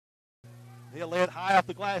He'll lay it high off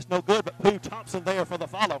the glass, no good, but Pooh Thompson there for the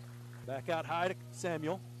follow. Back out high to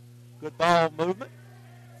Samuel. Good ball movement.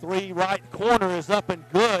 3 right corner is up and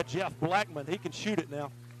good. Jeff Blackman, he can shoot it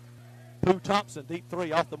now. Pooh Thompson, deep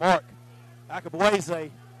 3 off the mark. Akabueze,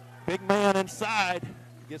 big man inside,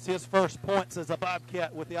 gets his first points as a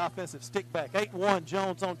Bobcat with the offensive stick back. 8-1,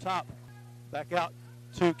 Jones on top. Back out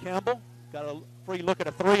to Campbell. Got a free look at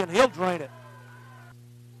a 3, and he'll drain it.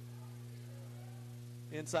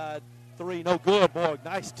 Inside 3, no good. Boy,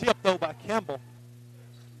 nice tip, though, by Campbell.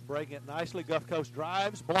 Breaking it nicely. Gulf Coast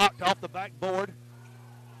drives, blocked off the backboard.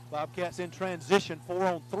 Bobcats in transition,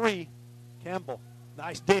 4-on-3. Campbell,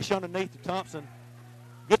 nice dish underneath to Thompson.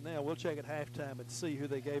 Good. Now we'll check at halftime and see who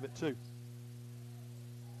they gave it to.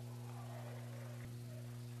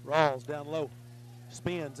 Rawls down low,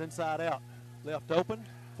 spins inside out, left open.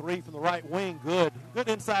 3 from the right wing, good. Good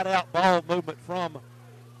inside out ball movement from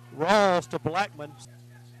Rawls to Blackman.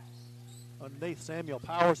 Underneath, Samuel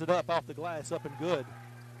powers it up off the glass, up and good.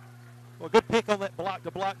 Well, good pick on that block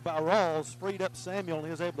to block by Rawls. Freed up Samuel, and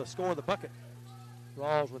he was able to score the bucket.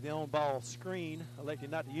 Rawls with the on-ball screen,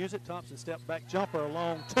 electing not to use it. Thompson step back jumper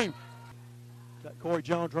along 2. Got Corey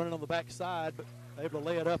Jones running on the backside, but able to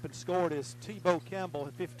lay it up and scored is Tebow Campbell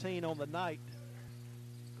at 15 on the night.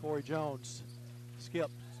 Corey Jones, skip.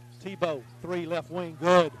 Tebow, 3 left wing,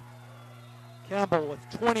 good. Campbell with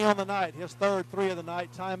 20 on the night, his third 3 of the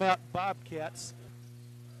night. Timeout, Bobcats.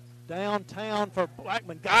 Downtown for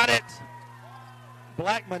Blackman, got it.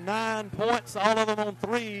 Blackman 9 points, all of them on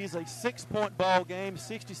 3s. A 6-point ball game,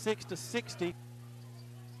 66-60.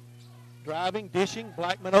 Driving, dishing,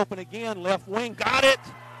 Blackman open again, left wing, got it.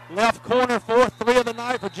 Left corner, 4th 3 of the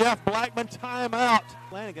night for Jeff Blackman. Timeout.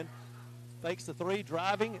 Flanagan fakes the 3,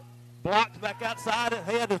 driving, blocked back outside.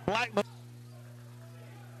 Ahead is Blackman.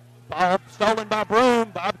 Ball stolen by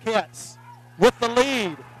Broom. Bobcats with the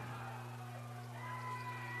lead.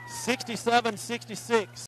 67-66.